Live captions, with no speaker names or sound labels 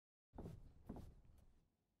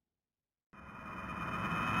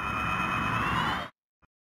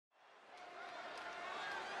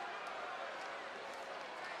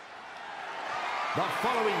The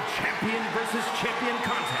following champion versus champion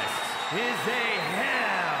contest is a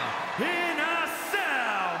Hell in a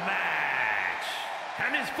Cell match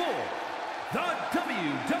and is for the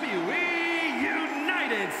WWE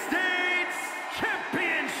United States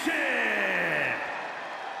Championship.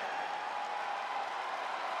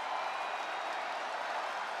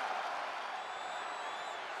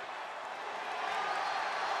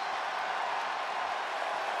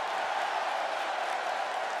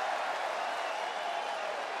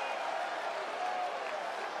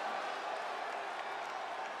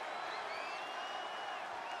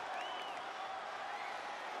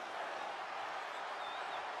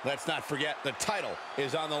 Let's not forget, the title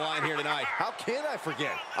is on the line here tonight. How can I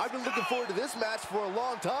forget? I've been looking forward to this match for a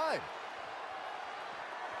long time.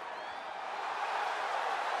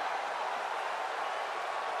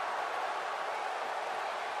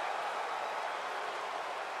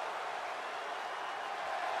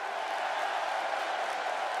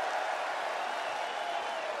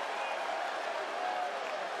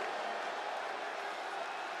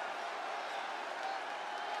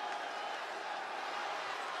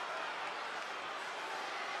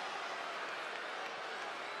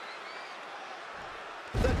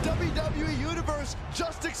 The WWE Universe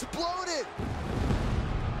just exploded!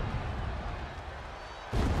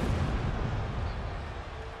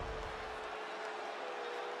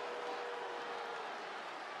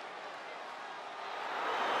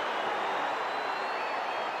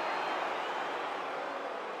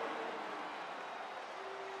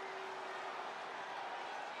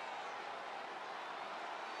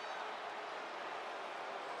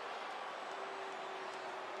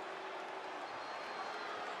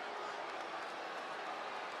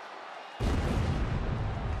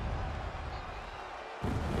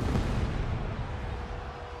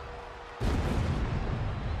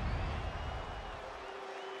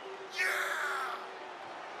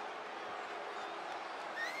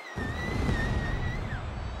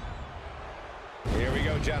 Here we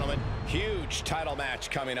go, gentlemen. Huge title match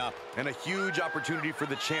coming up. And a huge opportunity for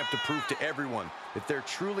the champ to prove to everyone that there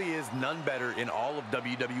truly is none better in all of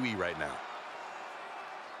WWE right now.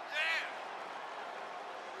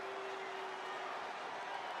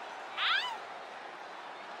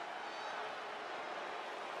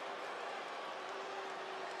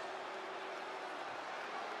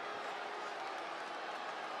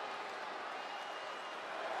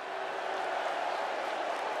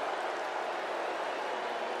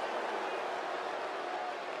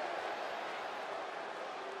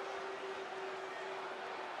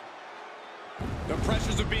 The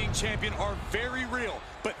pressures of being champion are very real,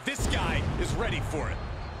 but this guy is ready for it.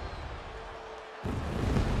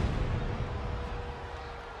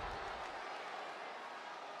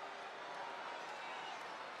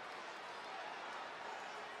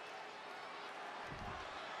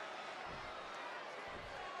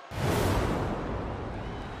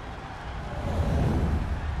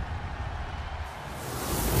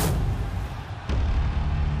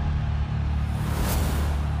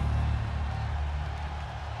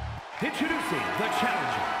 Introducing the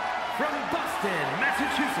challenger from Boston,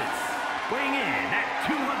 Massachusetts, weighing in at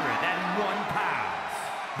 201 pounds,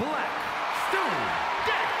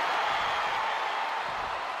 Blastondel.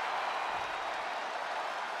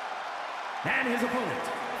 And his opponent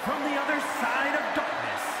from the other side of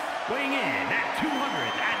darkness, weighing in at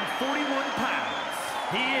 241 pounds,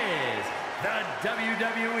 he is the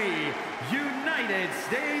WWE United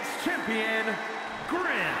States Champion,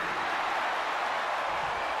 Grimm.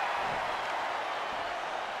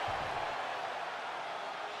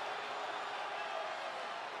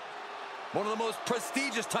 One of the most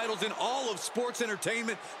prestigious titles in all of sports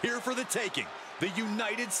entertainment, here for the taking, the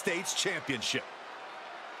United States Championship.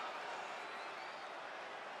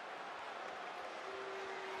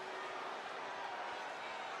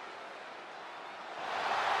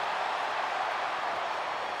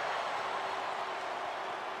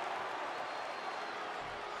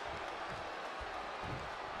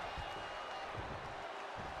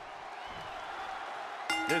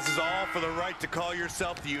 This is all for the right to call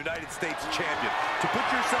yourself the United States Champion. To put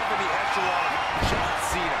yourself in the echelon of John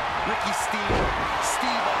Cena, Ricky Steamboat,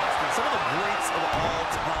 Steve Austin, some of the greats of all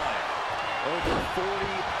time. Over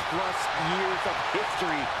 40-plus years of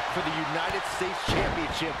history for the United States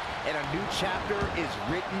Championship, and a new chapter is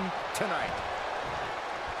written tonight.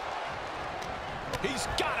 He's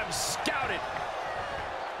got him scouted.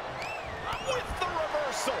 With the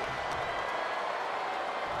reversal.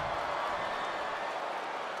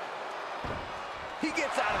 He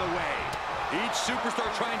gets out of the way. Each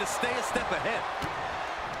superstar trying to stay a step ahead.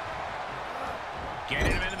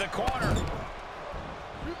 Getting him into the corner.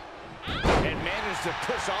 And manages managed to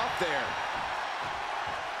push off there.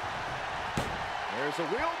 There's a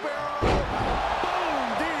wheelbarrow. Boom!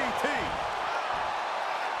 DDT.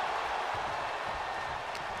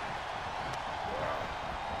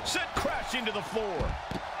 Sent crashing to the floor.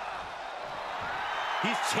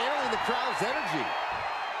 He's channeling the crowd's energy.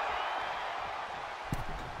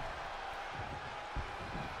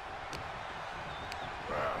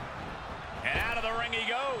 And out of the ring he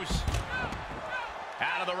goes.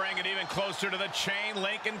 Out of the ring and even closer to the chain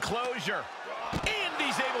link enclosure. And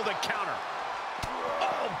he's able to counter.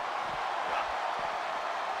 Oh,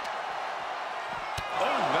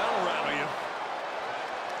 that'll rattle you.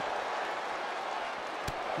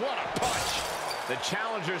 What a punch. The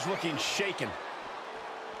challenger's looking shaken.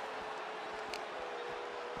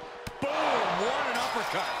 Boom, what an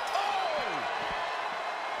uppercut. Oh!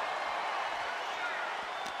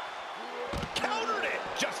 Countered it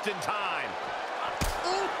just in time.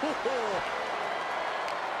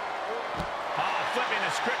 Flipping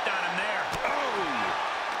the script on him there. Oh!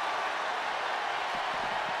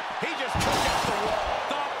 He just took out the wall.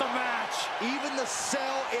 Stop the match. Even the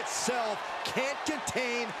cell itself can't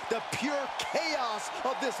contain the pure chaos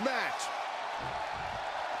of this match.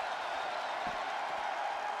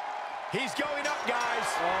 He's going up, guys.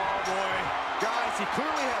 Oh, boy. Guys, he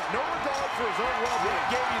clearly has no regard for his own well-being.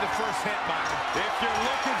 Gave you the first hit, Byron. If you're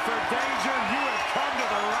looking for danger, you have come to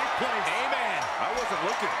the right place. Amen. I wasn't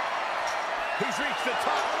looking. He's reached the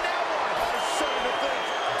top. Now what? So to think.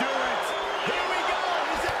 Do it. Here we go.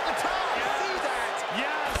 He's at the top. Yes. See that?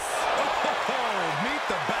 Yes. Oh, meet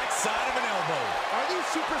the backside of an elbow. Are these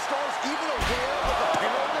superstars even aware of the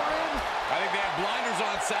peril they're in? I think they have blinders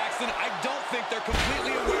on, Saxton. I don't think they're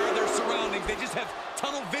completely aware of their surroundings. They just have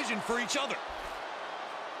tunnel vision for each other.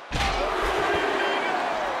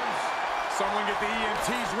 Someone get the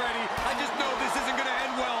EMTs ready. I just know this isn't going to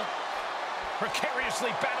end well.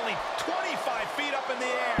 Precariously battling 25 feet up in the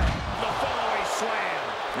air. The fallaway slam.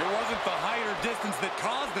 It wasn't the height or distance that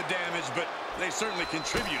caused the damage, but they certainly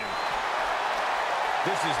contributed.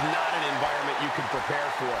 This is not an environment you can prepare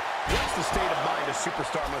for. What's the state of mind a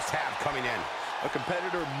superstar must have coming in? A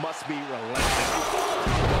competitor must be relentless.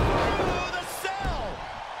 Oh, the cell.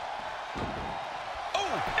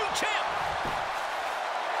 Oh, new champ.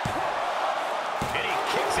 And he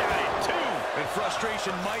kicks out at 2. And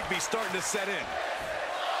frustration might be starting to set in.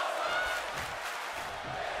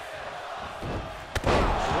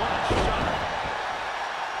 What a shot.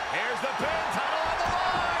 Here's the pin, title on the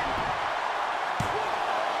line.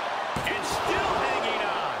 And still hanging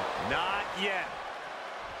on. Not yet.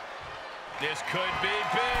 This could be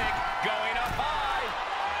big. Going up high.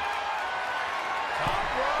 Top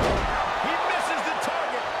rope. He misses the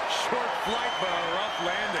target. Short flight, but a rough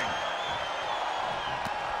landing.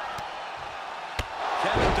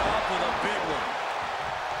 Capped off with a big one.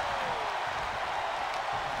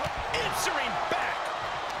 Answering back.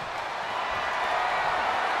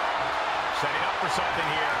 Setting up for something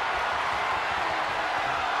here.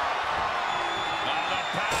 Oh, the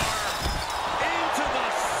power. Into the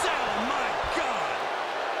cell, my God.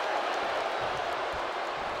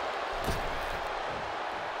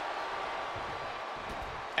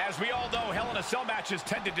 As we all know, Hell in a Cell matches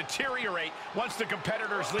tend to deteriorate once the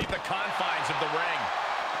competitors leave the confines of the ring.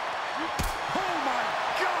 Oh, my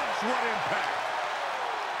gosh, what impact.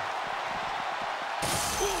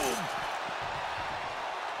 Boom!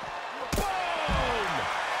 Boom!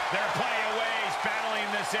 There are plenty of ways battling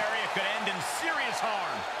in this area could end in serious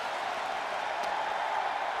harm.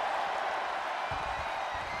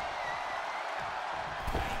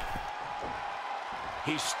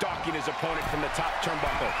 He's stalking his opponent from the top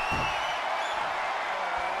turnbuckle.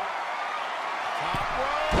 Top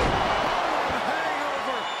rope.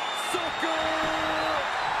 Hangover. Sucker.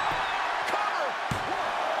 Cover.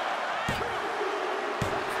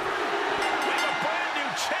 We have a brand new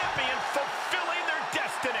champion fulfilling their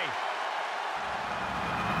destiny.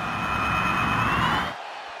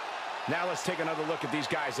 Now let's take another look at these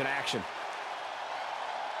guys in action.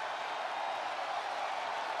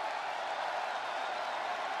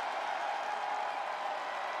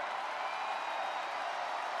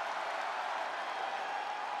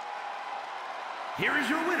 Here is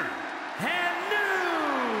your winner, and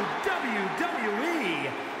new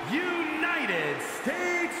WWE United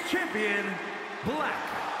States Champion,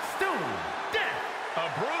 Blastondel. A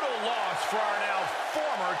brutal loss for our now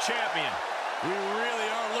former champion. We really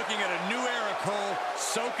are looking at a new era, Cole.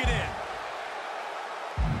 Soak it in.